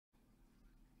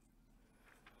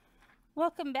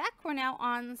Welcome back. We're now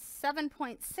on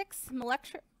 7.6,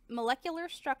 molecular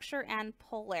structure and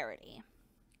polarity.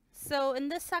 So in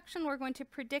this section, we're going to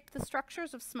predict the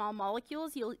structures of small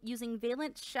molecules using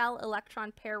valence shell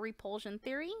electron pair repulsion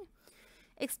theory,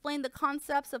 explain the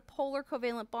concepts of polar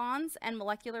covalent bonds and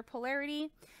molecular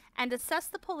polarity, and assess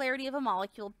the polarity of a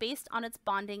molecule based on its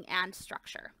bonding and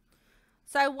structure.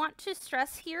 So I want to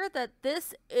stress here that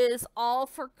this is all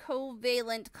for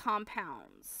covalent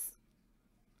compounds.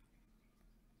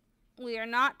 We are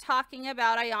not talking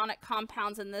about ionic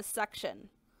compounds in this section.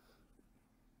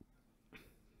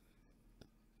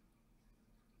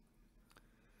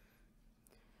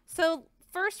 So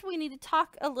first we need to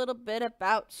talk a little bit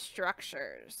about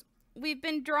structures. We've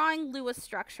been drawing Lewis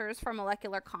structures for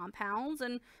molecular compounds,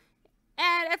 and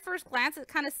at first glance it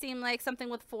kind of seemed like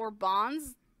something with 4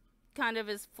 bonds kind of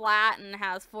is flat and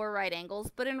has 4 right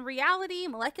angles, but in reality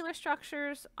molecular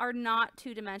structures are not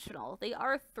 2-dimensional. They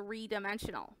are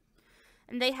 3-dimensional.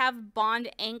 And they have bond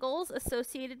angles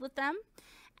associated with them.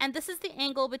 And this is the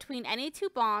angle between any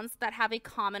 2 bonds that have a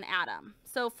common atom.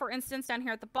 So for instance, down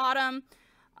here at the bottom,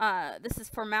 this is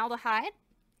formaldehyde.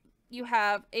 You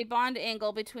have a bond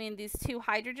angle between these 2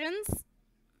 hydrogens,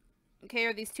 okay,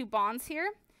 or these 2 bonds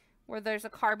here, where there's a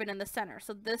carbon in the center.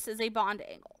 So this is a bond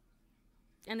angle,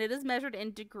 and it is measured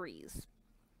in degrees.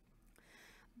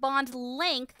 Bond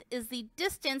length is the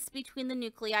distance between the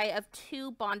nuclei of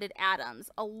 2 bonded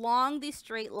atoms along the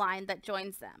straight line that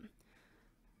joins them.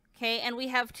 Okay, and we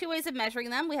have 2 ways of measuring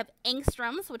them. We have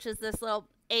angstroms, which is this little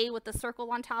A with the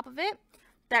circle on top of it.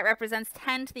 That represents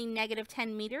 10 to the negative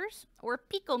 10 meters, or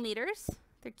picometers.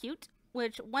 They're cute,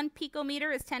 which 1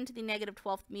 picometer is 10 to the negative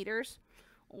 12 meters,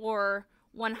 or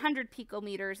 100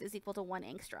 picometers is equal to 1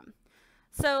 angstrom.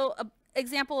 So an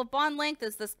example of bond length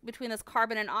is this between this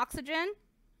carbon and oxygen.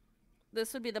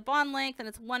 This would be the bond length, and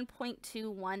it's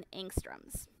 1.21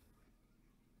 angstroms.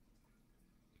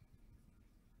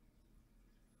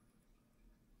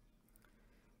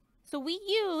 So we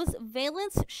use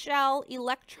valence shell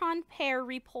electron pair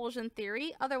repulsion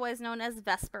theory, otherwise known as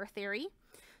VSEPR theory,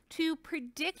 to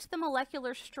predict the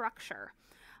molecular structure.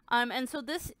 And so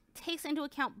this takes into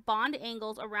account bond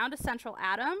angles around a central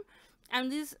atom, and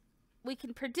these we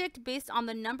can predict based on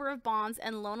the number of bonds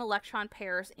and lone electron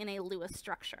pairs in a Lewis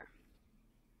structure.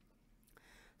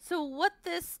 So what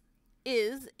this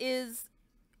is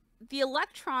the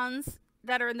electrons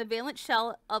that are in the valence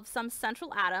shell of some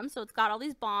central atom. So it's got all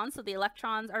these bonds, so the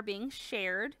electrons are being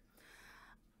shared.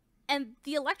 And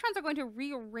the electrons are going to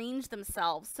rearrange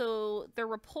themselves, so their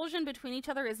repulsion between each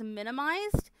other is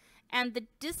minimized, and the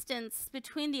distance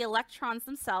between the electrons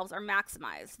themselves are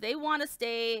maximized. They want to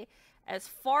stay as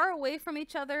far away from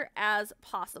each other as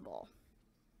possible.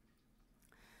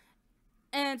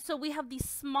 And so we have the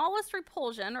smallest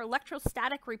repulsion, or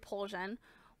electrostatic repulsion,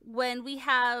 when we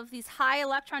have these high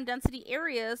electron density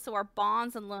areas, so our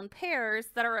bonds and lone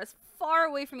pairs, that are as far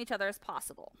away from each other as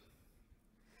possible.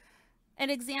 An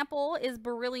example is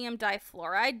beryllium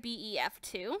difluoride,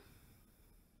 BeF2.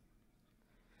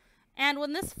 And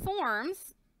when this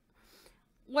forms,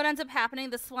 what ends up happening,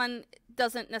 this one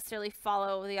doesn't necessarily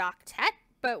follow the octet,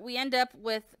 but we end up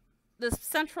with this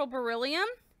central beryllium,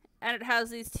 and it has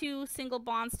these 2 single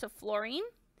bonds to fluorine.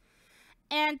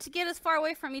 And to get as far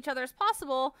away from each other as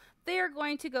possible, they are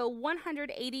going to go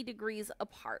 180 degrees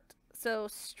apart. So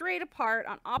straight apart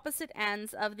on opposite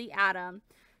ends of the atom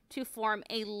to form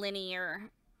a linear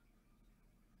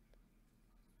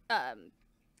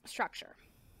structure.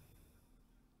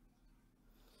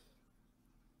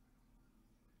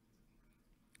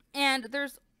 And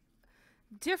there's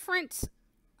different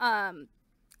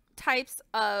types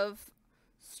of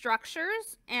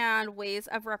structures and ways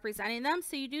of representing them.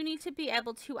 So you do need to be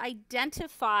able to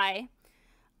identify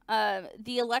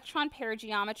the electron pair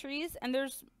geometries, and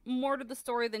there's more to the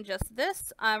story than just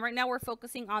this. Right now we're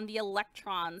focusing on the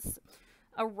electrons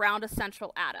around a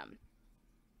central atom.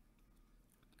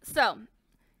 So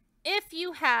if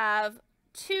you have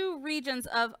 2 regions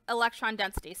of electron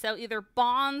density, so either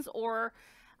bonds or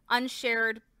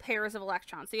unshared pairs of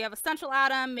electrons. So you have a central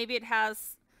atom, maybe it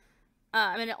has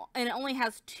and it only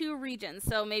has 2 regions,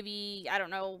 so maybe, I don't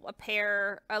know,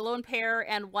 a lone pair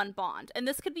and 1 bond. And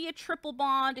this could be a triple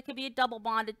bond, it could be a double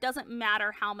bond, it doesn't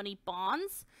matter how many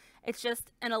bonds, it's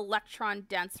just an electron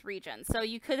dense region. So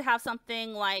you could have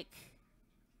something like,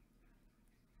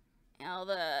 you know,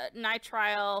 the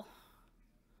nitrile,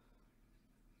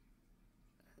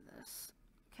 this,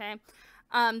 okay,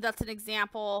 that's an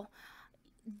example.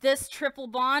 This triple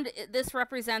bond, this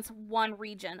represents 1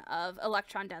 region of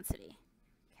electron density.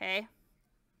 Okay.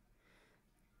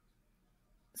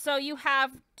 So you have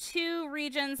 2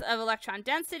 regions of electron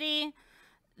density.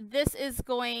 this is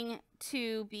going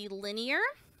to be linear,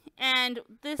 and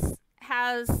this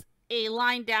has a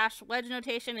line dash wedge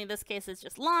notation. In this case, it's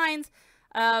just lines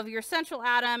of your central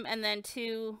atom and then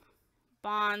two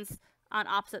bonds on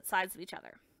opposite sides of each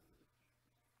other.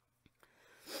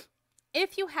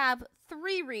 If you have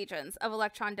three regions of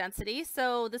electron density,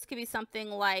 so this could be something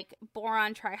like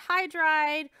boron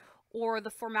trihydride or the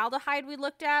formaldehyde we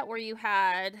looked at where you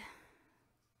had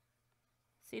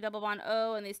C double bond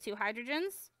O and these two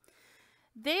hydrogens,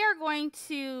 they are going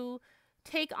to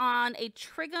take on a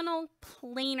trigonal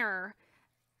planar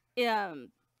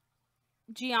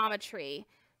geometry.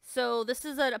 So this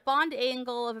is a bond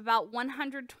angle of about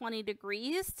 120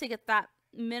 degrees to get that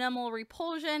minimal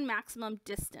repulsion, maximum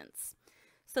distance.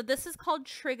 So this is called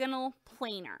trigonal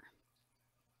planar.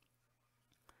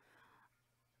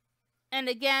 And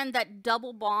again, that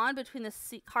double bond between the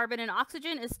carbon and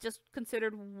oxygen is just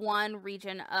considered one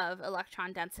region of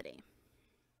electron density.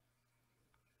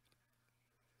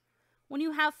 When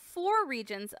you have four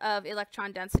regions of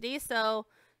electron density, so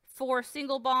 4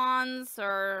 single bonds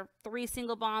or 3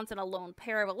 single bonds and a lone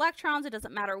pair of electrons, it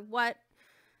doesn't matter what,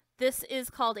 this is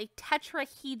called a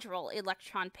tetrahedral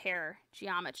electron pair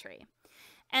geometry.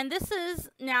 And this is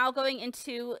now going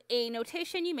into a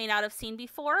notation you may not have seen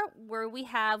before, where we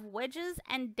have wedges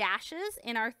and dashes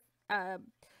in our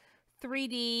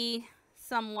 3D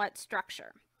somewhat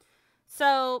structure.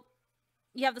 So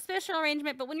you have the spatial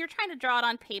arrangement, but when you're trying to draw it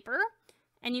on paper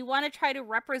and you want to try to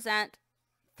represent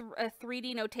a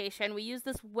 3D notation, we use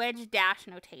this wedge dash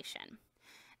notation.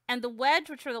 And the wedge,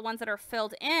 which are the ones that are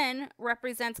filled in,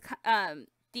 represents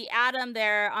the atom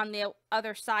there on the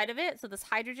other side of it. So this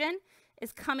hydrogen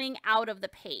is coming out of the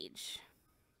page.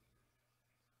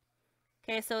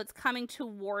 Okay, so it's coming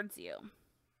towards you.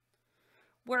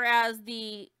 Whereas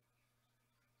the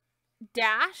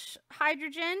dash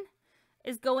hydrogen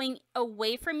is going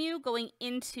away from you, going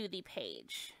into the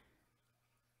page.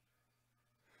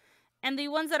 And the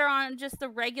ones that are on just the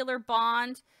regular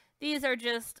bond, these are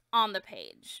just on the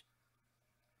page.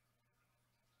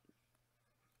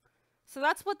 So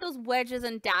that's what those wedges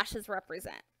and dashes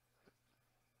represent.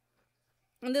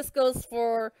 And this goes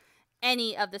for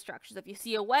any of the structures. If you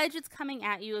see a wedge, it's coming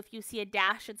at you. If you see a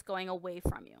dash, it's going away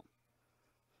from you.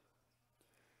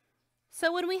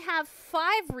 So when we have 5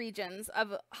 regions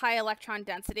of high electron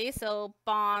density, so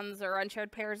bonds or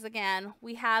unpaired pairs again,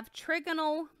 we have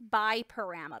trigonal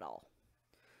bipyramidal.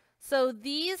 So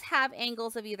these have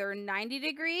angles of either 90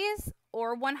 degrees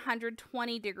or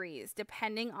 120 degrees,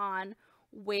 depending on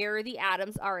where the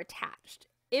atoms are attached.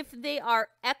 If they are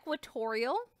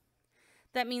equatorial,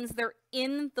 that means they're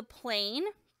in the plane.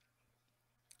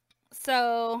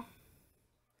 So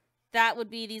that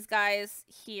would be these guys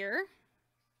here.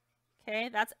 Okay,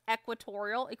 that's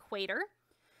equatorial, equator.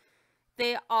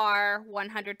 They are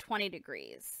 120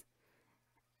 degrees.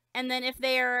 And then if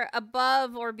they are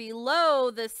above or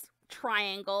below this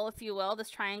triangle, if you will, this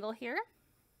triangle here,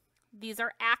 these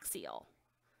are axial.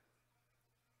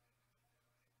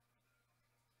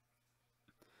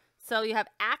 So you have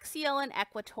axial and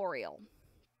equatorial.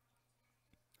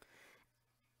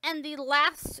 And the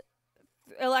last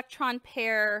electron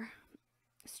pair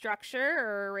structure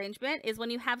or arrangement is when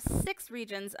you have 6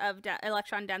 regions of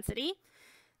electron density,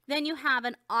 then you have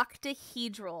an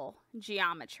octahedral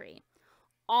geometry.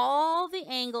 All the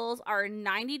angles are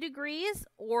 90 degrees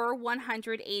or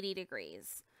 180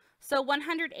 degrees. So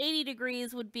 180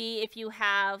 degrees would be if you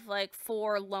have like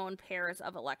 4 lone pairs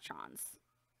of electrons.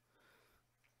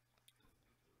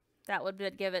 That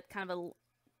would give it kind of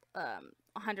a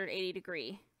 180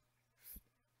 degree.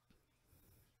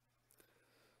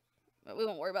 But we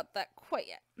won't worry about that quite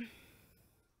yet.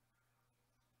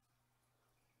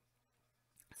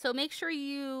 So make sure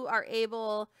you are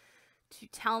able to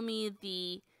tell me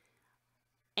the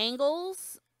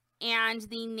angles and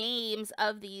the names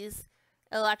of these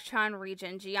electron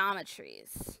region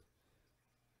geometries.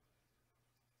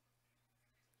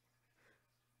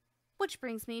 Which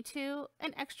brings me to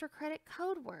an extra credit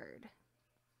code word.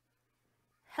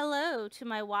 Hello to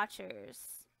my watchers.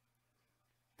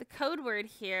 The code word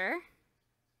here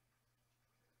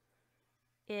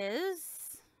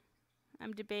is,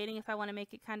 I'm debating if I want to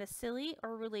make it kind of silly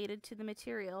or related to the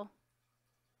material.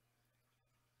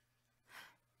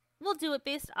 We'll do it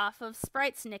based off of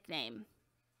Sprite's nickname.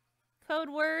 Code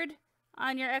word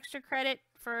on your extra credit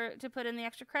to put in the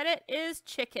extra credit is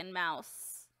chicken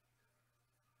mouse.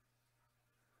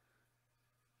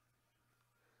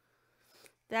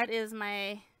 That is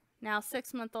my now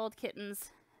 6-month-old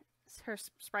kitten's, her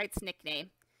Sprite's nickname.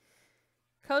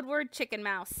 Code word chicken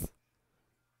mouse.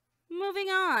 Moving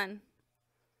on.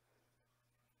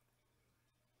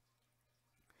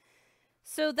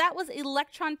 So that was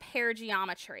electron pair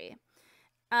geometry.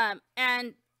 And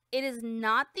it is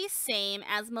not the same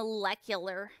as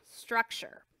molecular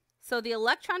structure. So the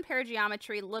electron pair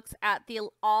geometry looks at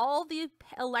all the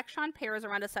electron pairs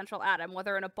around a central atom,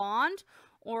 whether in a bond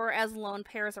or as lone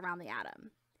pairs around the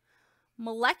atom.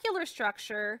 Molecular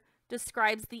structure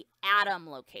describes the atom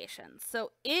location.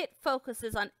 So it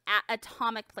focuses on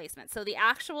atomic placement. So the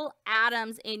actual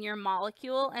atoms in your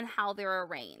molecule and how they're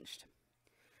arranged.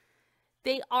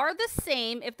 They are the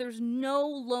same if there's no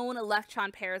lone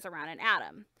electron pairs around an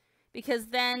atom, because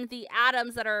then the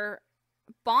atoms that are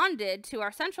bonded to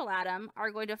our central atom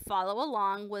are going to follow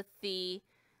along with the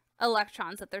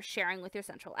electrons that they're sharing with your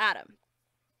central atom.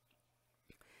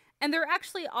 And there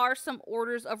actually are some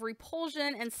orders of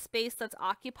repulsion and space that's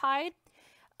occupied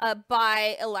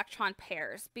by electron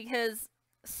pairs, because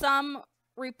some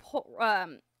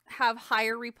have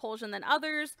higher repulsion than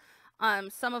others.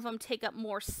 Some of them take up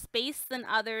more space than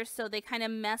others, so they kind of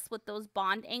mess with those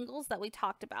bond angles that we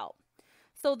talked about.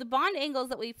 So the bond angles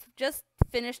that we've just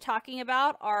finished talking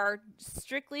about are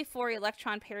strictly for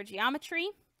electron pair geometry.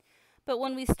 But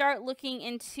when we start looking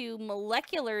into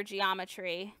molecular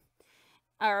geometry,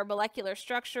 or molecular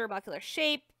structure, molecular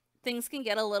shape, things can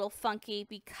get a little funky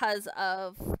because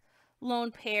of lone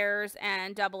pairs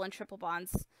and double and triple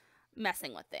bonds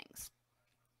messing with things.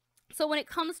 So when it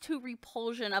comes to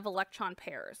repulsion of electron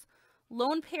pairs,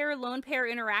 lone pair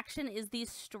interaction is the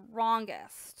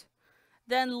strongest.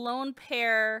 Then lone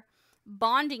pair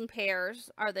bonding pairs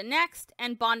are the next,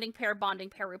 and bonding pair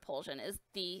repulsion is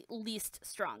the least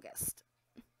strongest.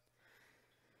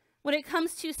 When it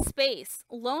comes to space,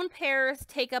 lone pairs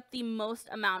take up the most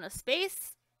amount of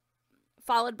space,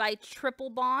 followed by triple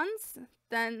bonds,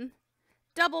 then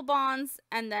double bonds,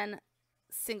 and then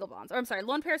single bonds. Or I'm sorry,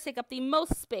 lone pairs take up the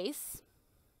most space.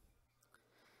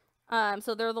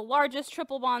 So they're the largest.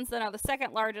 Triple bonds then are the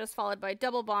second largest, followed by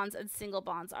double bonds, and single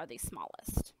bonds are the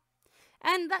smallest.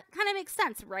 And that kind of makes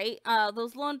sense, right?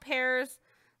 Those lone pairs,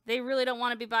 they really don't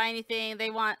want to be by anything. They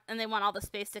want all the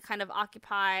space to kind of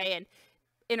occupy and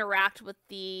interact with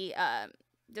the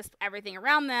just everything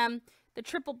around them. The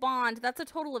triple bond, that's a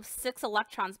total of 6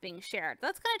 electrons being shared.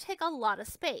 That's going to take a lot of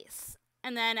space.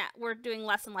 And then we're doing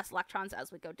less and less electrons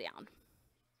as we go down.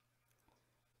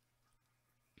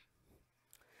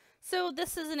 So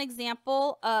this is an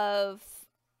example of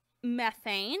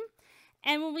methane.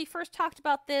 And when we first talked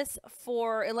about this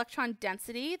for electron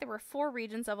density, there were 4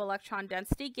 regions of electron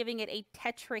density, giving it a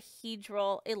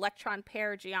tetrahedral electron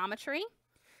pair geometry.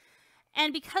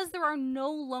 And because there are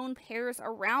no lone pairs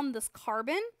around this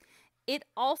carbon, it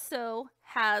also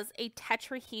has a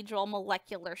tetrahedral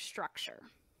molecular structure.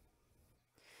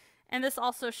 And this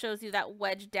also shows you that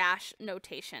wedge dash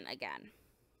notation again.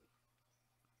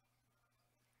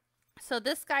 So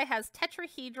this guy has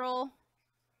tetrahedral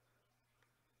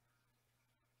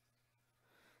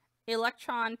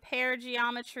electron pair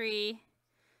geometry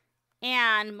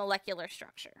and molecular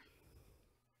structure.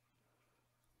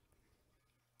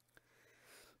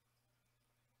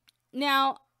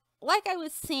 Now, like I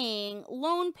was saying,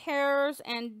 lone pairs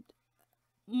and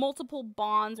multiple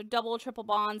bonds or double or triple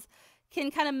bonds can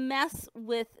kind of mess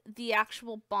with the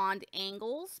actual bond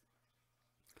angles.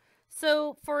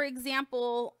 So, for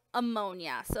example,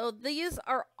 ammonia. So these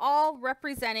are all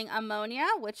representing ammonia,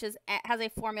 which has a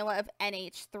formula of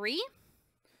NH3.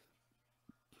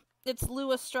 Its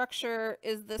Lewis structure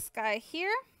is this guy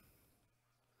here.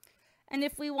 And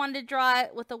if we wanted to draw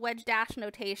it with a wedge dash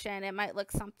notation, it might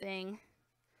look something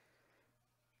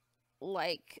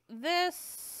like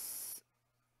this.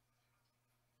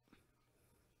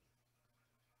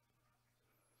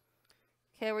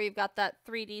 Okay, where you've got that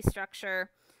 3D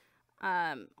structure.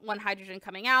 One hydrogen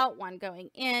coming out, one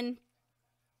going in.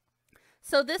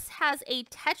 So this has a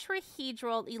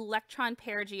tetrahedral electron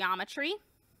pair geometry.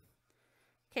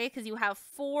 Okay, because you have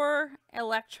 4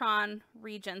 electron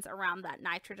regions around that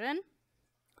nitrogen.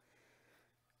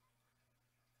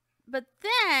 But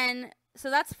then, so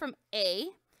that's from A,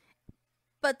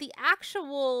 but the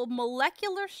actual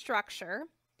molecular structure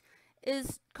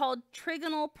is called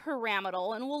trigonal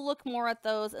pyramidal, and we'll look more at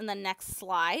those in the next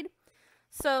slide.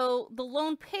 So the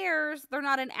lone pairs, they're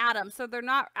not an atom, so they're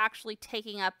not actually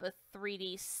taking up a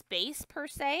 3D space per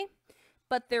se,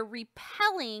 but they're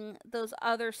repelling those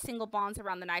other single bonds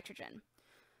around the nitrogen.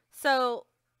 So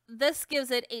this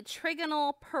gives it a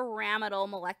trigonal pyramidal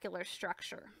molecular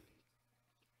structure.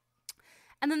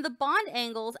 And then the bond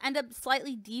angles end up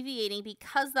slightly deviating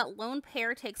because that lone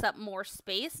pair takes up more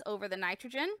space over the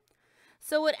nitrogen.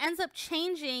 So it ends up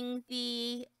changing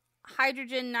the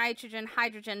hydrogen, nitrogen,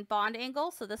 hydrogen bond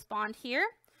angle. So this bond here,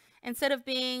 instead of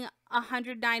being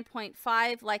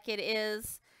 109.5 like it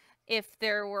is if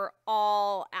there were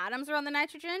all atoms around the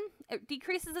nitrogen. It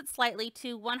decreases it slightly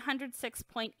to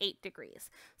 106.8 degrees.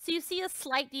 So you see a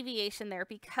slight deviation there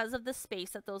because of the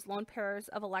space that those lone pairs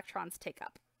of electrons take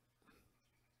up.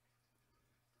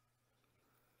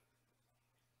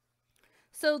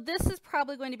 So this is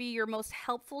probably going to be your most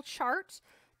helpful chart.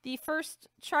 The first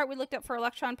chart we looked at for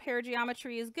electron pair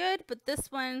geometry is good, but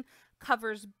this one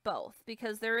covers both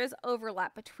because there is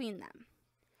overlap between them.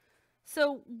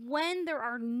 So when there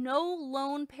are no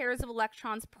lone pairs of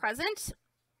electrons present,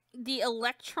 the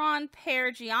electron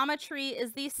pair geometry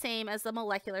is the same as the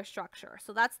molecular structure.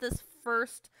 So that's this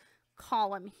first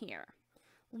column here.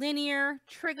 Linear,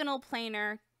 trigonal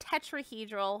planar,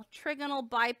 tetrahedral, trigonal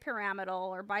bipyramidal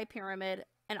or bipyramid,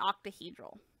 and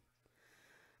octahedral.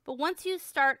 But once you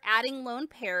start adding lone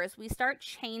pairs, we start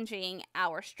changing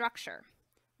our structure.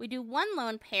 We do one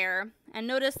lone pair, and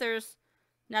notice there's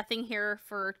nothing here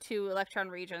for 2 electron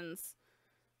regions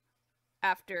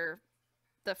after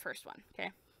the first one,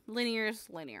 okay? Linear is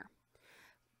linear.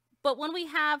 But when we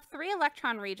have 3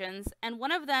 electron regions, and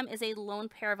one of them is a lone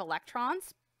pair of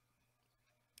electrons,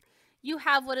 you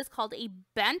have what is called a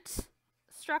bent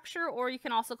structure, or you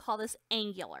can also call this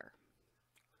angular.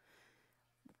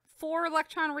 4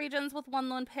 electron regions with 1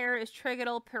 lone pair is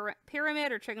trigonal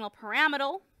pyramid or trigonal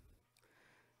pyramidal.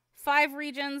 5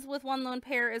 regions with 1 lone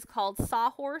pair is called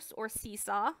sawhorse or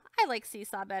seesaw. I like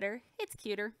seesaw better. It's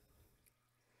cuter.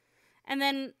 And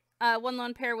then 1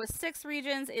 lone pair with 6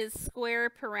 regions is square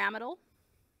pyramidal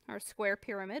or square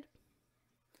pyramid.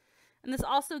 And this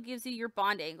also gives you your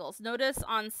bond angles. Notice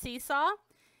on seesaw,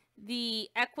 the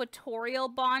equatorial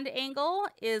bond angle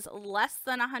is less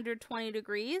than 120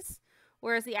 degrees,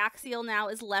 whereas the axial now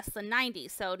is less than 90.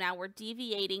 So now we're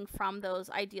deviating from those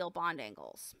ideal bond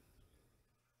angles.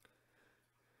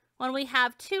 When we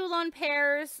have 2 lone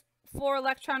pairs, 4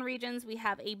 electron regions, we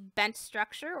have a bent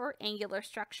structure or angular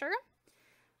structure.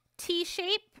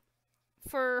 T-shape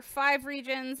for 5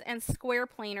 regions and square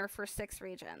planar for 6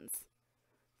 regions.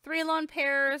 3 lone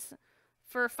pairs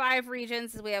for 5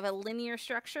 regions, we have a linear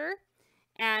structure.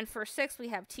 And for 6, we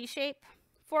have T-shape.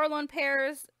 4 lone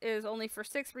pairs is only for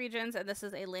 6 regions, and this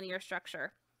is a linear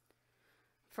structure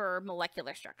for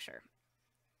molecular structure.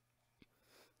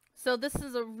 So this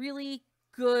is a really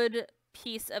good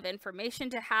piece of information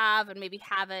to have, and maybe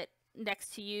have it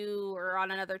next to you or on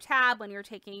another tab when you're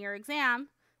taking your exam,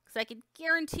 because I can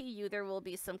guarantee you there will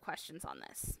be some questions on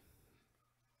this.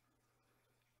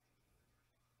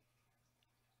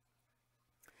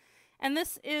 And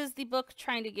this is the book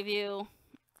trying to give you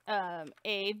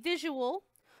a visual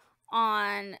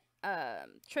on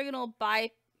trigonal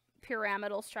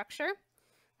bipyramidal structure.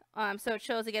 So it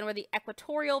shows again where the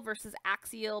equatorial versus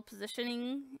axial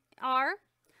positioning are.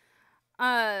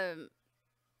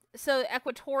 So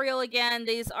equatorial, again,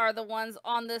 these are the ones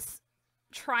on this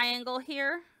triangle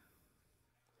here.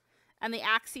 And the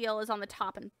axial is on the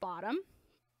top and bottom.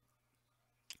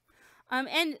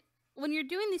 And when you're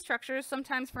doing these structures,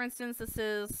 sometimes, for instance, this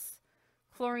is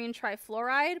chlorine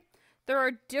trifluoride. There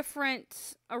are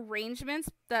different arrangements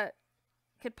that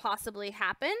could possibly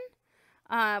happen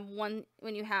when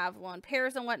you have lone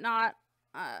pairs and whatnot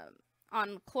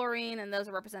on chlorine, and those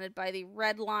are represented by the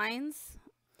red lines.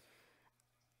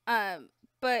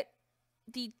 But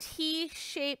the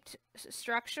T-shaped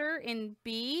structure in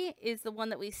B is the one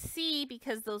that we see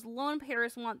because those lone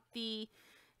pairs want the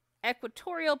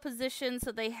equatorial position,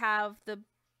 so they have the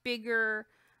bigger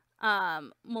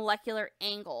molecular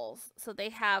angles, so they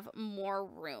have more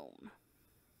room.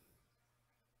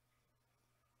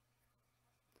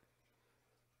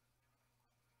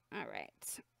 All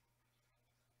right.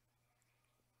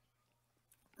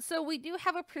 So we do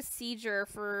have a procedure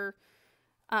for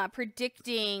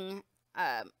predicting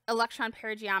electron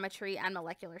pair geometry and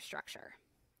molecular structure.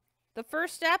 The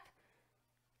first step,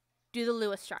 do the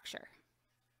Lewis structure.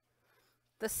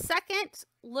 The second,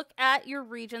 look at your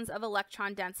regions of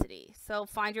electron density. So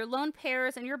find your lone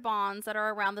pairs and your bonds that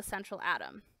are around the central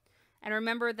atom. And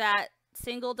remember that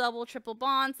single, double, triple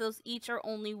bonds, those each are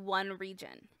only one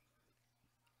region.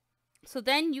 So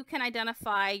then you can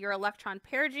identify your electron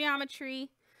pair geometry,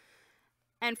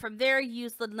 and from there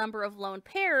use the number of lone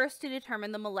pairs to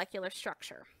determine the molecular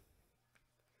structure.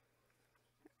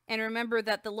 And remember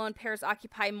that the lone pairs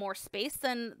occupy more space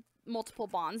than multiple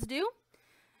bonds do.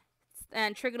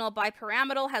 And trigonal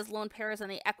bipyramidal has lone pairs in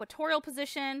the equatorial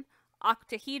position.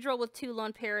 Octahedral with 2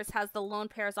 lone pairs has the lone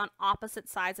pairs on opposite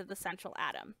sides of the central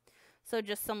atom. So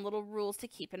just some little rules to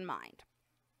keep in mind.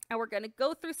 And we're going to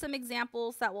go through some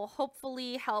examples that will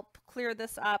hopefully help clear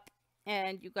this up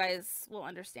and you guys will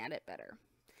understand it better.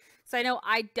 So I know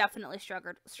I definitely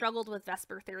struggled with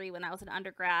VSEPR theory when I was an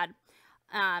undergrad,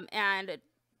 and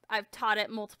I've taught it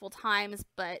multiple times,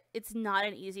 but it's not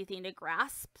an easy thing to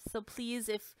grasp. So please,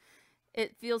 if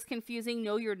it feels confusing,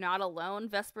 know you're not alone.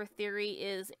 VSEPR theory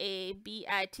is a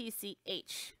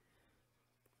BITCH.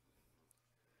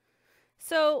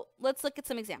 So let's look at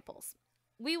some examples.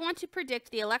 We want to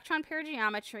predict the electron pair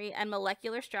geometry and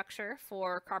molecular structure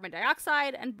for carbon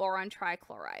dioxide and boron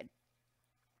trichloride.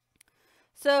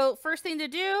 So first thing to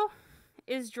do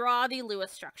is draw the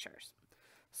Lewis structures.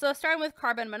 So starting with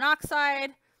carbon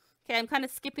monoxide. Okay, I'm kind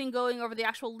of going over the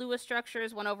actual Lewis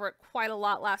structures. Went over it quite a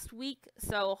lot last week,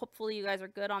 so hopefully you guys are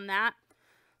good on that.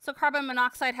 So carbon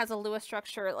monoxide has a Lewis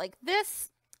structure like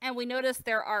this, and we notice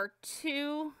there are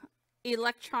 2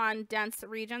 electron dense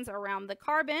regions around the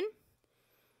carbon.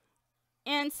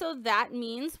 And so that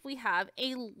means we have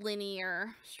a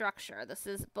linear structure. This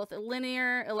is both a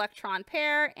linear electron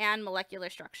pair and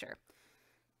molecular structure.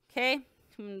 Okay,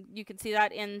 you can see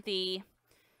that in the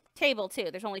table too.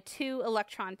 There's only 2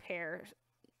 electron pairs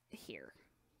here.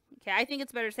 Okay, I think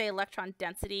it's better to say electron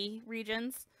density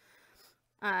regions,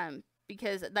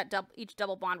 because each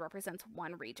double bond represents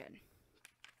 1 region.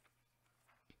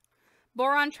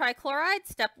 Boron trichloride,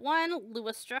 step 1,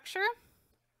 Lewis structure.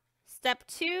 Step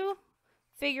 2,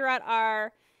 figure out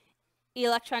our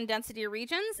electron density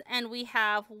regions, and we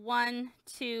have 1,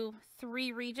 2,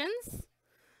 3 regions.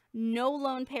 No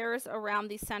lone pairs around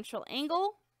the central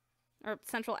angle, or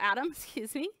central atom,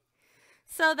 excuse me.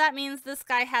 So that means this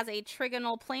guy has a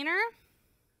trigonal planar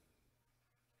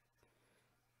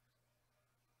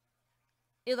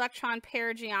electron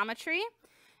pair geometry.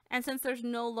 And since there's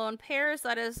no lone pairs,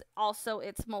 that is also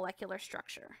its molecular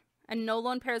structure. And no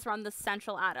lone pairs are on the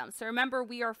central atom. So remember,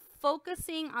 we are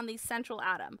focusing on the central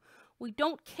atom. We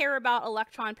don't care about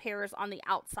electron pairs on the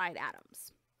outside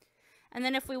atoms. And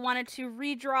then if we wanted to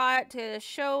redraw it to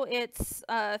show its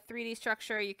 3D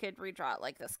structure, you could redraw it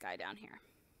like this guy down here.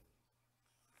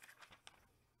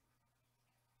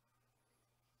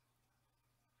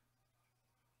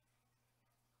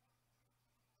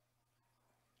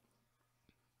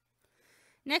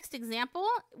 Next example,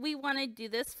 we want to do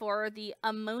this for the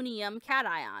ammonium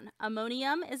cation.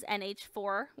 Ammonium is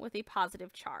NH4 with a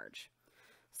positive charge.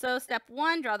 So step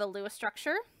 1, draw the Lewis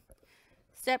structure.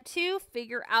 Step 2,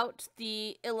 figure out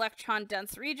the electron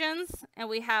dense regions. And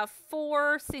we have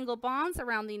 4 single bonds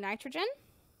around the nitrogen.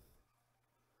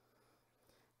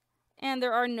 And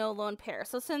there are no lone pairs.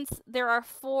 So since there are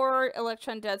 4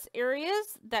 electron dense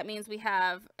areas, that means we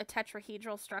have a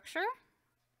tetrahedral structure.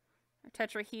 A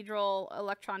tetrahedral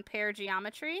electron pair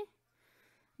geometry.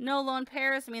 No lone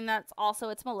pairs, I mean that's also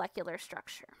its molecular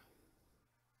structure.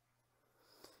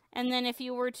 And then if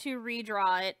you were to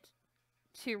redraw it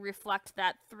to reflect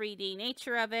that 3D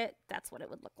nature of it, that's what it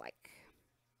would look like.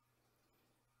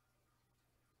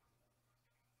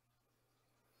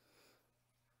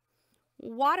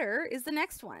 Water is the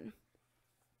next one.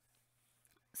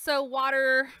 So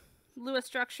water Lewis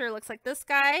structure looks like this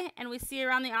guy, and we see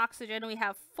around the oxygen we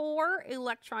have 4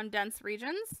 electron dense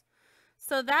regions.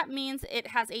 So that means it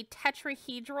has a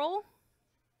tetrahedral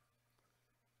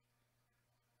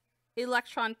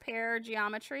electron pair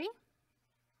geometry.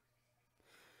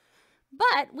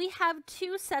 But we have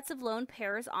 2 sets of lone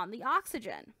pairs on the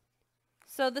oxygen.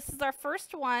 So this is our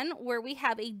first one where we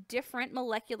have a different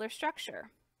molecular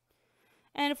structure.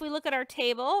 And if we look at our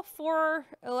table, 4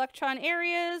 electron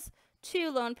areas,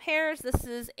 2 lone pairs, this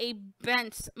is a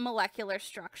bent molecular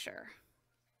structure.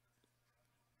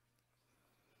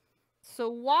 So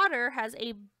water has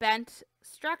a bent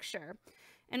structure.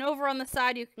 And over on the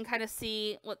side, you can kind of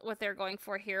see what they're going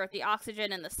for here with the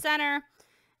oxygen in the center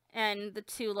and the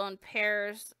 2 lone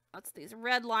pairs. That's these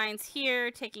red lines here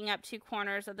taking up 2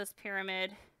 corners of this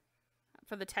pyramid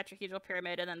for the tetrahedral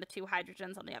pyramid, and then the 2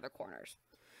 hydrogens on the other corners.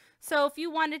 So if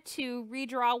you wanted to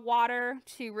redraw water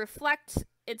to reflect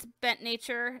its bent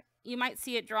nature, you might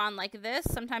see it drawn like this.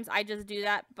 Sometimes I just do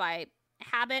that by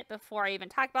habit before I even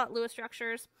talk about Lewis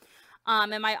structures.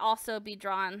 It might also be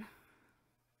drawn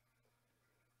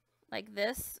like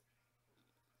this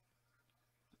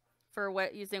for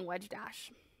using wedge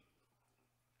dash.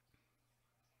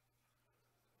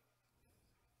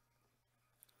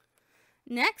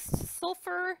 Next,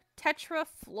 sulfur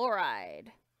tetrafluoride.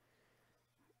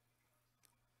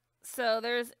 So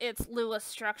there's its Lewis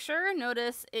structure.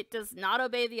 Notice it does not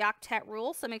obey the octet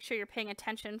rule, so make sure you're paying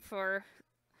attention for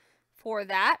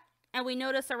that. And we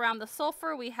notice around the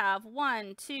sulfur we have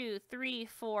 1, 2, 3,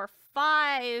 4,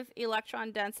 5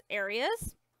 electron dense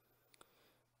areas.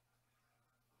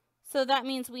 So that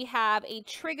means we have a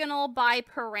trigonal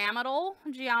bipyramidal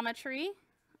geometry,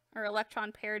 or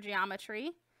electron pair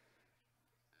geometry.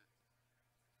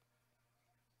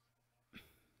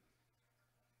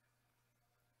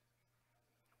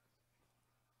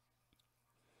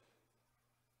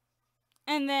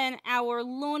 And then our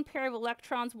lone pair of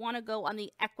electrons want to go on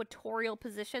the equatorial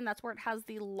position. That's where it has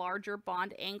the larger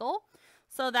bond angle.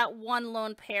 So that one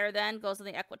lone pair then goes on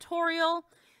the equatorial.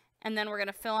 And then we're going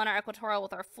to fill in our equatorial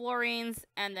with our fluorines.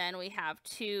 And then we have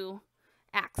 2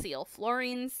 axial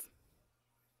fluorines.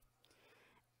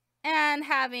 And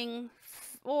having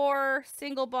 4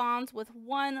 single bonds with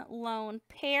 1 lone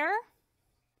pair.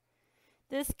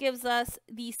 This gives us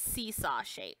the seesaw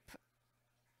shape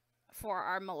for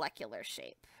our molecular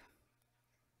shape.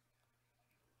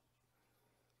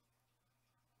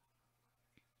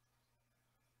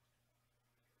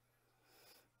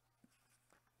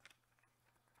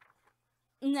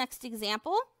 Next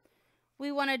example,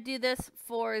 we want to do this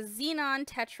for xenon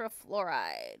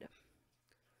tetrafluoride.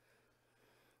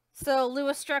 So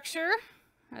Lewis structure,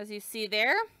 as you see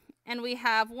there, and we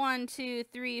have 1, 2,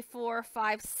 3, 4,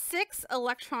 5, 6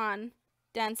 electron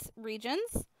dense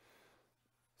regions.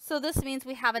 So this means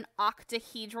we have an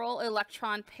octahedral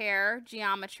electron pair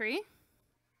geometry.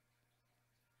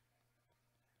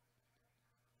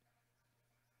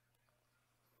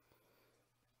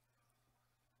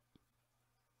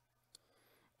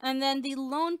 And then the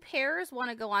lone pairs want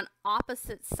to go on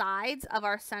opposite sides of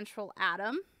our central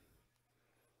atom.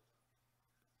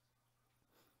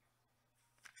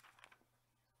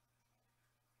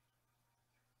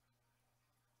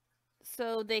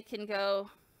 So they can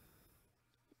go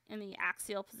in the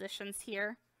axial positions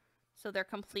here. So they're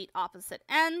complete opposite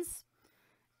ends.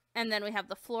 And then we have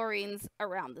the fluorines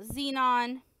around the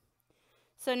xenon.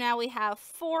 So now we have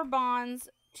 4 bonds,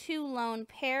 2 lone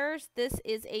pairs. This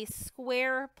is a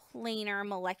square planar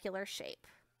molecular shape.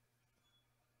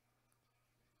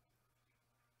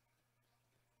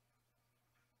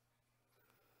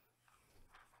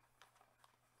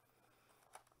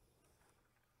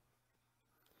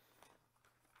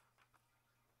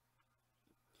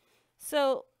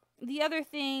 So the other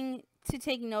thing to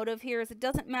take note of here is it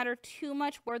doesn't matter too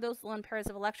much where those lone pairs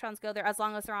of electrons go there, as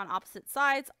long as they're on opposite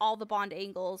sides. All the bond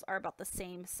angles are about the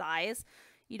same size.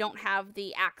 You don't have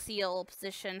the axial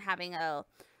position having a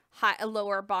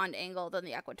lower bond angle than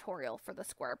the equatorial for the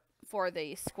square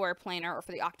planar or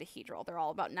for the octahedral. They're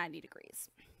all about 90 degrees.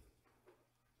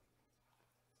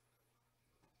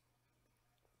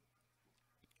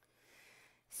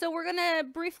 So we're going to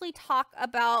briefly talk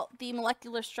about the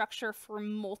molecular structure for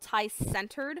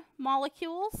multi-centered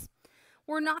molecules.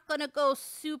 We're not going to go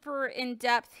super in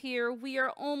depth here. We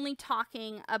are only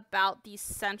talking about the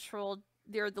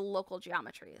local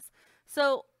geometries.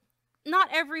 So not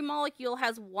every molecule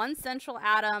has one central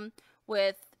atom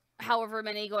with however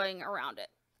many going around it.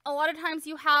 A lot of times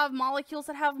you have molecules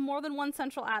that have more than one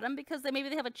central atom because maybe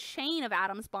they have a chain of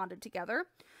atoms bonded together.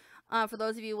 For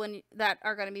those of you that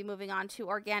are going to be moving on to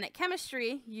organic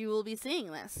chemistry, you will be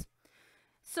seeing this.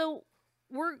 So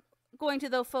we're going to,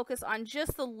 though, focus on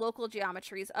just the local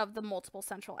geometries of the multiple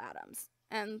central atoms.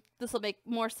 And this will make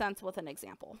more sense with an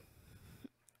example.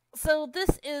 So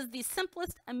this is the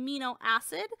simplest amino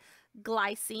acid,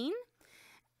 glycine.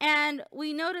 And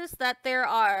we notice that there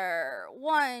are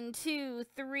 1, 2,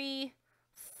 3,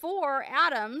 4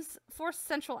 atoms, 4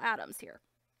 central atoms here.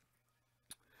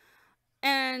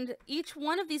 And each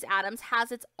one of these atoms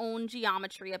has its own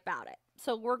geometry about it.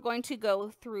 So we're going to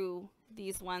go through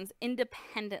these ones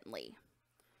independently.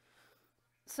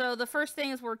 So the first thing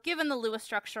is we're given the Lewis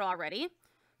structure already.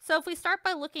 So if we start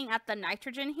by looking at the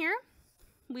nitrogen here,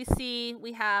 we see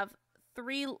we have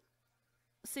 3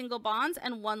 single bonds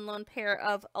and 1 lone pair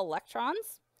of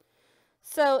electrons.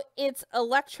 So its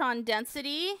electron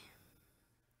density,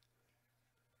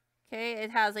 okay,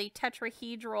 it has a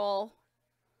tetrahedral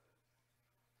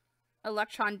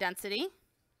electron density.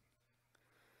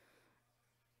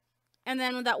 And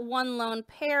then that 1 lone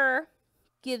pair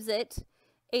gives it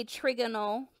a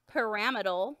trigonal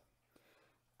pyramidal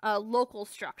local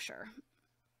structure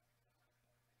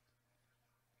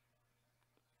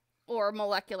or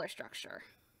molecular structure.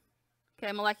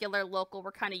 Okay, molecular, local,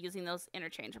 we're kind of using those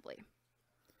interchangeably.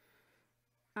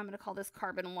 I'm going to call this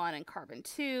carbon 1 and carbon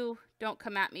 2. Don't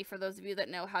come at me for those of you that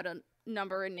know how to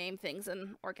number and name things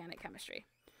in organic chemistry.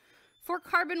 For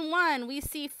carbon 1, we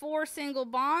see 4 single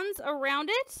bonds around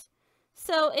it.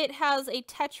 So it has a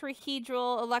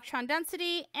tetrahedral electron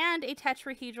density and a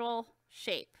tetrahedral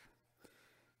shape,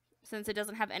 since it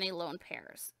doesn't have any lone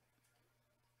pairs.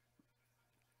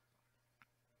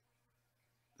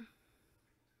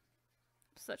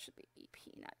 So that should be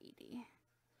EP, not ED.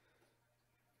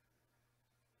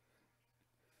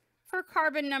 For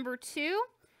carbon number 2,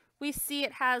 we see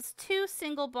it has 2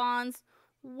 single bonds,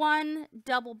 1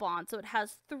 double bond. So it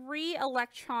has 3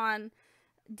 electron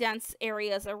dense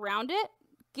areas around it,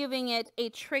 giving it a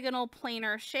trigonal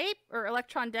planar shape or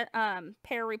electron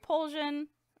pair repulsion,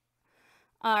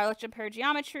 electron pair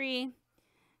geometry,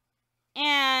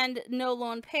 and no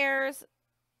lone pairs.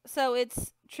 So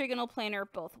it's trigonal planar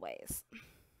both ways.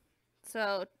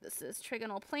 So this is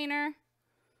trigonal planar,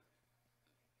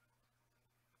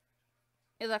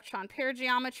 electron pair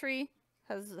geometry,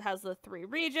 has the 3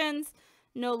 regions.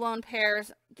 No lone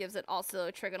pairs gives it also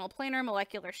a trigonal planar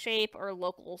molecular shape or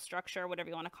local structure, whatever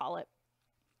you want to call it.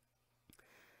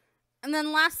 And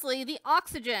then lastly, the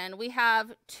oxygen. We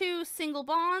have 2 single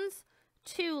bonds,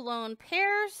 2 lone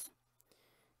pairs.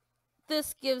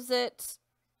 This gives it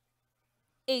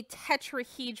a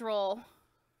tetrahedral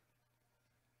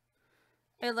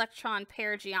electron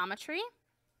pair geometry.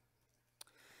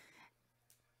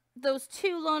 Those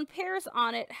 2 lone pairs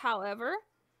on it, however,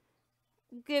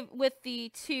 with the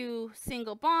 2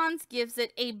 single bonds, gives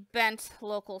it a bent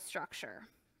local structure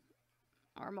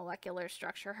or molecular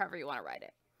structure, however you want to write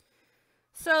it.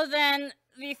 So then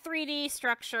the 3D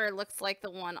structure looks like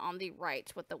the one on the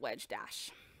right with the wedge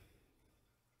dash.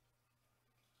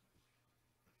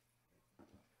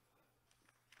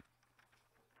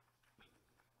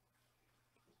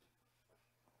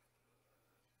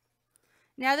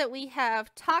 Now that we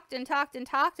have talked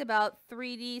about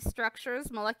 3D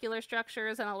structures, molecular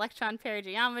structures, and electron pair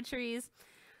geometries,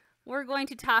 we're going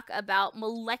to talk about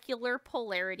molecular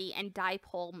polarity and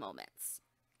dipole moments.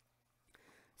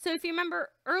 So if you remember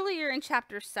earlier in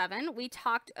chapter 7, we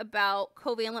talked about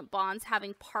covalent bonds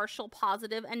having partial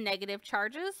positive and negative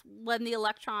charges when the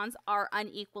electrons are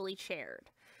unequally shared.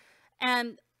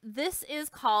 And this is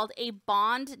called a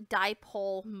bond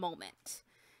dipole moment.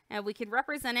 And we could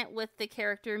represent it with the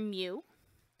character mu.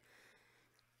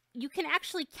 You can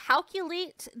actually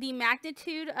calculate the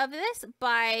magnitude of this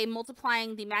by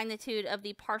multiplying the magnitude of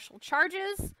the partial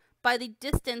charges by the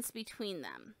distance between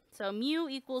them. So mu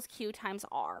equals Q times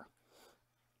R.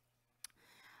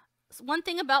 So one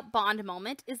thing about bond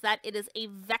moment is that it is a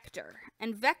vector,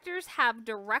 and vectors have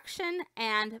direction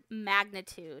and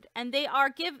magnitude, and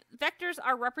vectors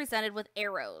are represented with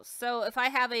arrows. So if I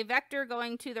have a vector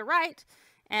going to the right,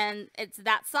 and it's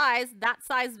that size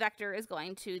vector is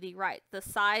going to the right. The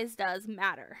size does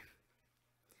matter.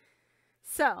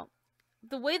 So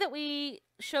the way that we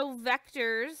show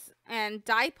vectors and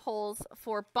dipoles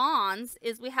for bonds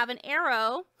is we have an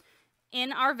arrow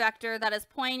in our vector that is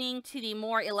pointing to the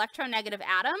more electronegative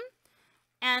atom,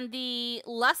 and the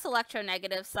less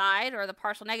electronegative side, or the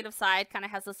partial negative side, kind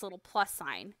of has this little plus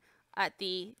sign at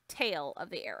the tail of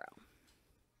the arrow.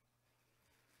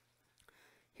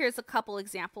 Here's a couple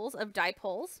examples of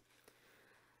dipoles.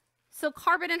 So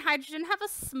carbon and hydrogen have a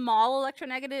small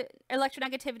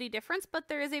electronegativity difference, but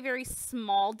there is a very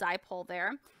small dipole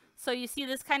there. So you see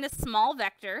this kind of small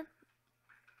vector,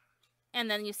 and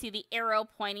then you see the arrow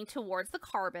pointing towards the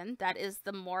carbon. That is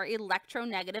the more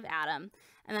electronegative atom,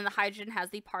 and then the hydrogen has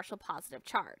the partial positive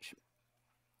charge.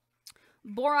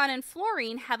 Boron and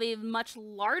fluorine have a much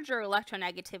larger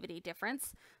electronegativity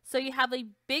difference, so you have a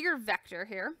bigger vector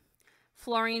here.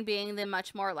 Fluorine being the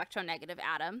much more electronegative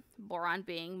atom, boron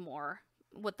being more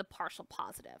with the partial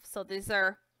positive. So these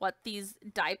are what these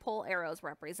dipole arrows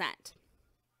represent.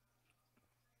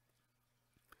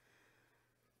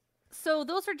 So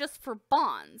those are just for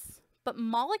bonds, but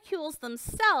molecules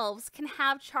themselves can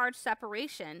have charge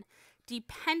separation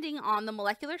depending on the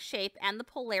molecular shape and the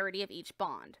polarity of each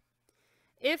bond.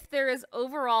 If there is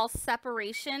overall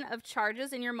separation of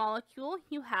charges in your molecule,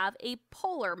 you have a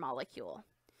polar molecule.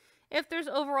 If there's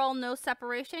overall no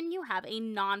separation, you have a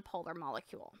nonpolar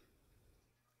molecule.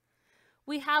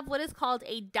 We have what is called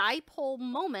a dipole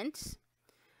moment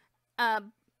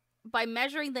by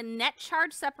measuring the net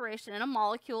charge separation in a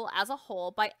molecule as a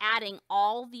whole by adding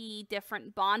all the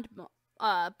different bond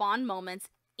moments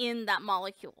in that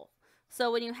molecule. So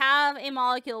when you have a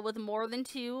molecule with more than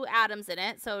 2 atoms in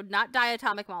it, so not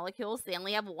diatomic molecules, they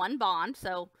only have 1 bond,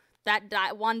 so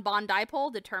that one bond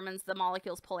dipole determines the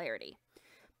molecule's polarity.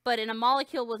 But in a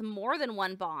molecule with more than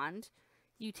 1 bond,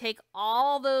 you take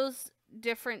all those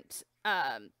different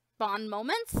bond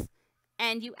moments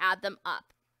and you add them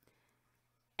up.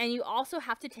 And you also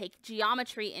have to take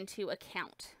geometry into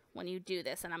account when you do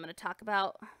this, and I'm going to talk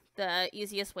about the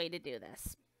easiest way to do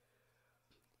this.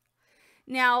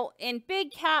 Now, in big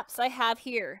caps I have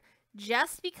here,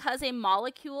 just because a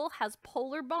molecule has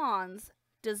polar bonds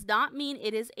does not mean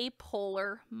it is a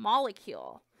polar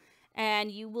molecule.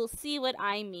 And you will see what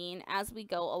I mean as we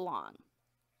go along.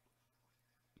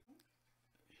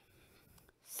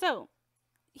 So,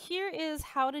 here is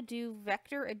how to do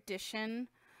vector addition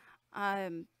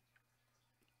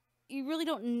you really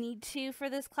don't need to for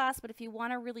this class, but if you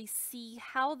want to really see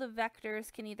how the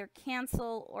vectors can either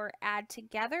cancel or add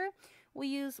together, we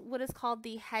use what is called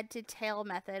the head to tail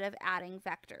method of adding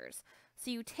vectors. So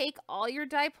you take all your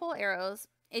dipole arrows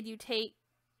and you take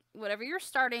whatever your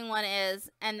starting one is,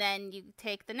 and then you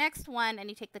take the next one and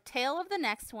you take the tail of the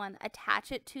next one,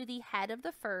 attach it to the head of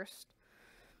the first,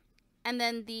 and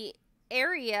then the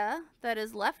area that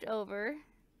is left over,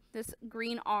 this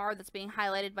green R that's being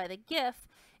highlighted by the GIF,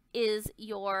 is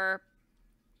your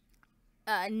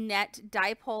net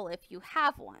dipole if you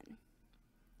have one.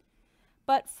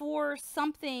 But for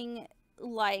something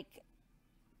like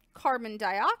carbon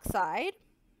dioxide,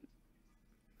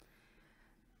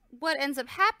 what ends up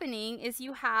happening is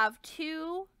you have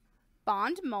two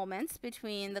bond moments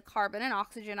between the carbon and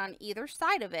oxygen on either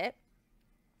side of it.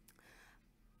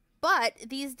 But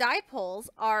these dipoles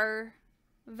are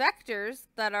vectors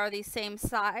that are the same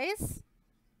size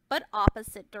but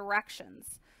opposite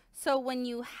directions. So when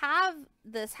you have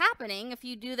this happening, if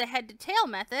you do the head to tail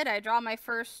method, I draw my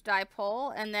first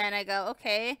dipole and then I go,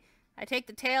 okay, I take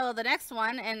the tail of the next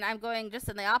one and I'm going just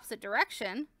in the opposite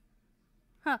direction.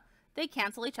 They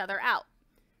cancel each other out.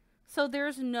 So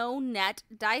there's no net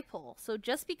dipole. So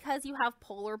just because you have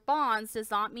polar bonds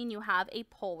does not mean you have a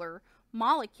polar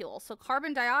molecule. So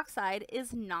carbon dioxide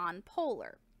is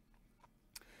nonpolar.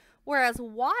 Whereas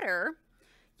water,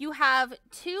 you have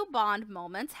two bond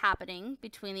moments happening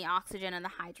between the oxygen and the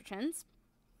hydrogens.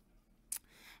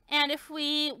 And if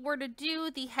we were to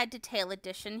do the head to tail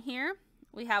addition here,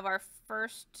 we have our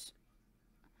first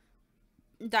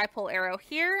dipole arrow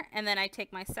here, and then I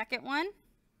take my second one,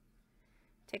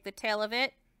 take the tail of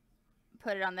it,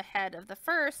 put it on the head of the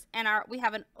first, and we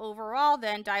have an overall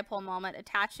then dipole moment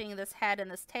attaching this head and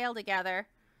this tail together.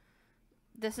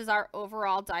 This is our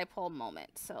overall dipole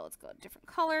moment. So let's go a different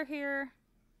color here.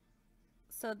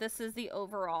 So this is the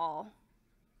overall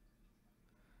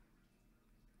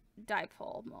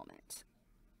dipole moment.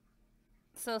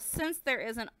 So since there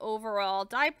is an overall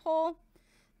dipole,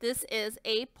 this is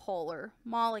a polar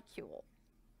molecule.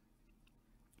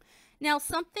 Now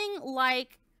something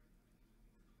like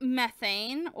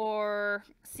methane or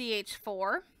CH4,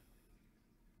 or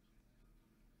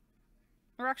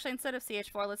actually instead of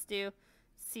CH4, let's do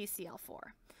CCl4.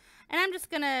 And I'm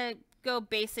just going to go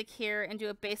basic here and do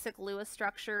a basic Lewis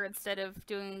structure instead of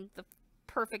doing the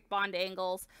perfect bond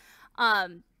angles.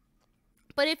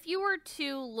 But if you were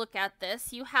to look at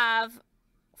this, you have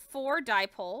 4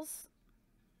 dipoles,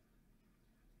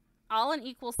 all in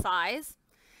equal size.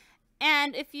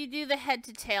 And if you do the head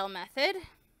to tail method,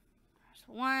 there's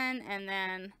one, and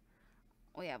then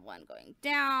we have one going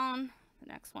down, the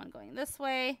next one going this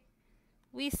way.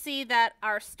 We see that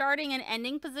our starting and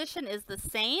ending position is the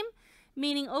same,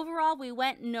 meaning overall we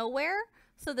went nowhere.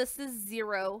 So this is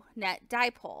 0 net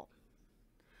dipole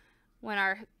when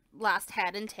our last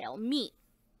head and tail meet.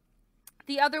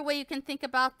 The other way you can think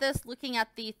about this, looking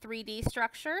at the 3D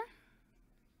structure,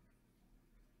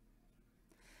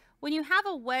 when you have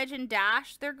a wedge and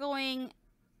dash, they're going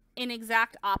in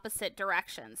exact opposite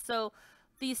directions. So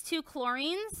these two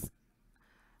chlorines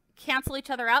cancel each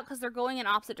other out because they're going in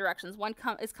opposite directions. One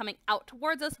is coming out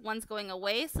towards us, one's going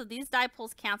away. So these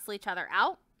dipoles cancel each other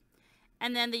out.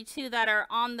 And then the two that are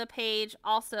on the page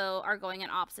also are going in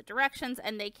opposite directions,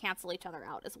 and they cancel each other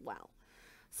out as well.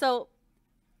 So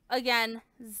again,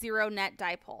 0 net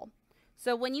dipole.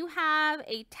 So when you have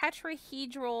a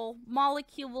tetrahedral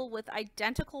molecule with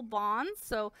identical bonds,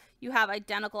 so you have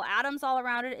identical atoms all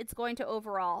around it, it's going to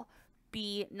overall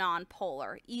be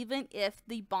nonpolar, even if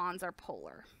the bonds are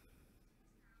polar.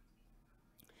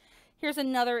 Here's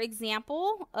another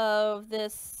example of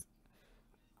this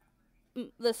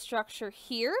structure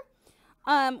here.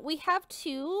 We have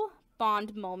 2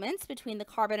 bond moments between the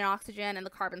carbon and oxygen and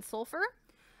the carbon sulfur.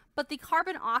 But the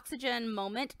carbon-oxygen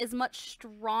moment is much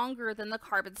stronger than the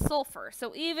carbon-sulfur.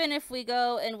 So even if we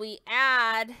go and we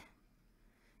add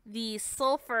the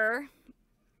sulfur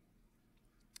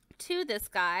to this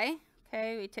guy,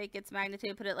 okay, we take its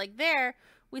magnitude, put it like there,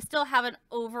 we still have an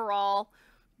overall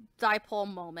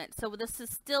dipole moment. So this is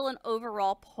still an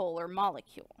overall polar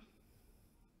molecule.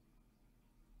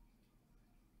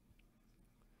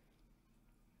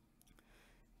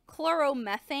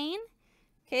 Chloromethane.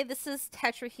 Okay, this is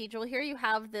tetrahedral. Here you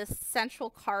have this central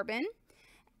carbon,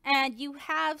 and you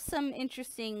have some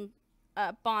interesting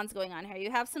bonds going on here.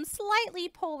 You have some slightly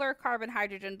polar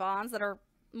carbon-hydrogen bonds that are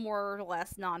more or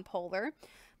less nonpolar,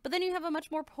 but then you have a much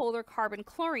more polar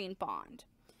carbon-chlorine bond.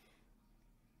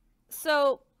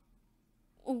 So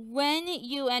when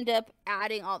you end up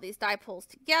adding all these dipoles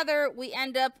together, we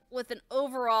end up with an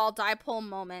overall dipole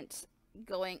moment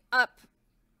going up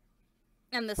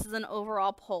And this is an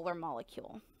overall polar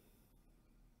molecule.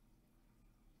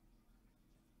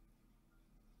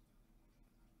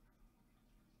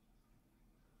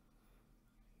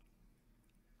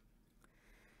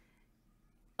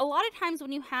 A lot of times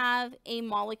when you have a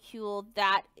molecule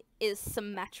that is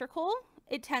symmetrical,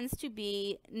 it tends to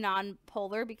be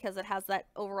nonpolar because it has that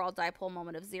overall dipole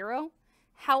moment of 0.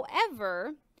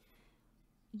 However,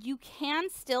 you can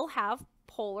still have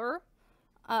polar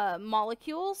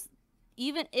molecules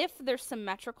even if they're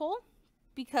symmetrical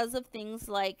because of things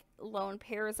like lone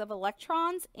pairs of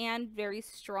electrons and very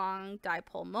strong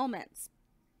dipole moments.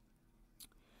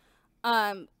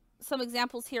 Some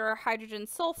examples here are hydrogen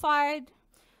sulfide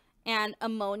and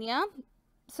ammonia.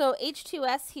 So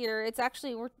H2S here, it's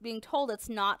actually, we're being told it's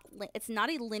not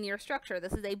a linear structure.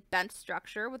 This is a bent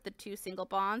structure with the 2 single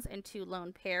bonds and 2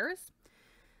 lone pairs.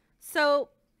 So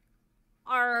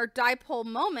our dipole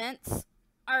moments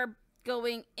are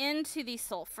going into the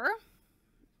sulfur,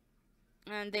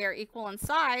 and they are equal in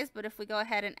size, but if we go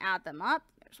ahead and add them up,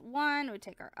 there's 1, we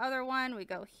take our other one, we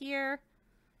go here,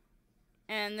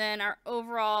 and then our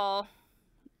overall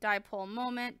dipole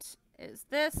moment is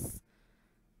this,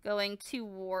 going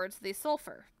towards the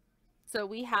sulfur. So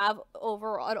we have an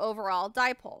overall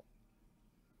dipole.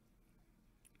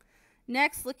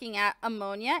 Next, looking at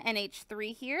ammonia,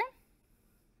 NH3 here.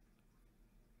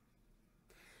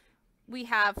 We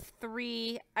have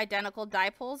 3 identical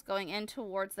dipoles going in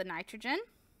towards the nitrogen.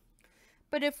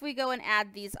 But if we go and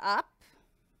add these up,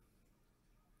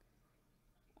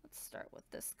 let's start with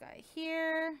this guy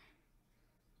here,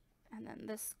 and then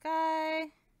this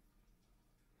guy,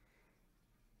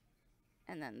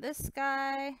 and then this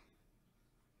guy.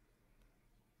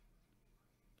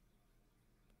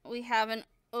 We have an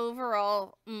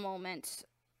overall moment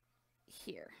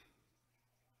here.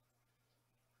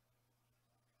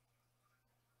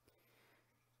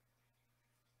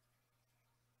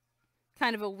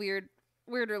 Kind of a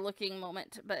weirder looking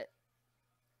moment, but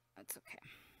that's okay.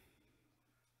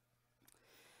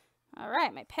 All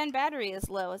right, my pen battery is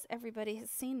low, as everybody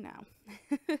has seen now.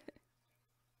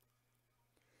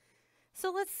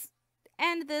 So let's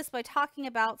end this by talking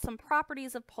about some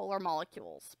properties of polar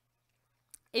molecules.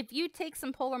 If you take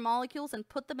some polar molecules and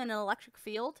put them in an electric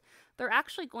field, they're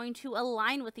actually going to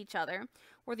align with each other,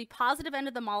 where the positive end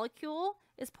of the molecule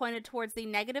is pointed towards the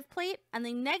negative plate, and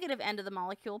the negative end of the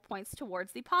molecule points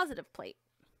towards the positive plate.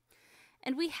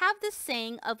 And we have this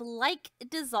saying of like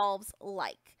dissolves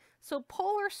like. So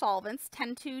polar solvents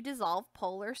tend to dissolve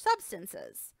polar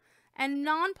substances, and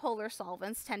nonpolar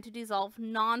solvents tend to dissolve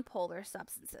nonpolar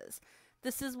substances.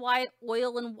 This is why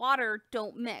oil and water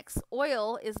don't mix.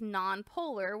 Oil is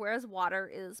nonpolar, whereas water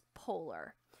is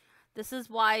polar. This is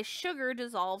why sugar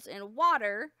dissolves in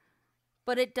water,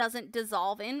 but it doesn't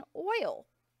dissolve in oil.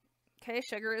 Okay,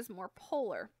 sugar is more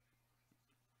polar.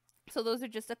 So those are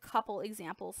just a couple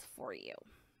examples for you.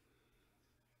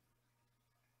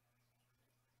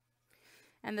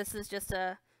 And this is just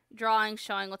a drawing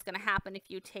showing what's going to happen if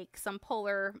you take some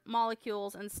polar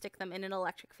molecules and stick them in an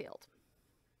electric field.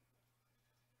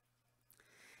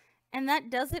 And that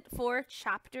does it for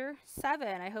chapter 7.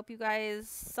 I hope you guys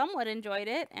somewhat enjoyed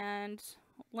it and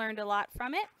learned a lot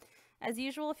from it. As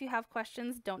usual, if you have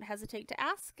questions, don't hesitate to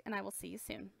ask, and I will see you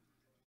soon.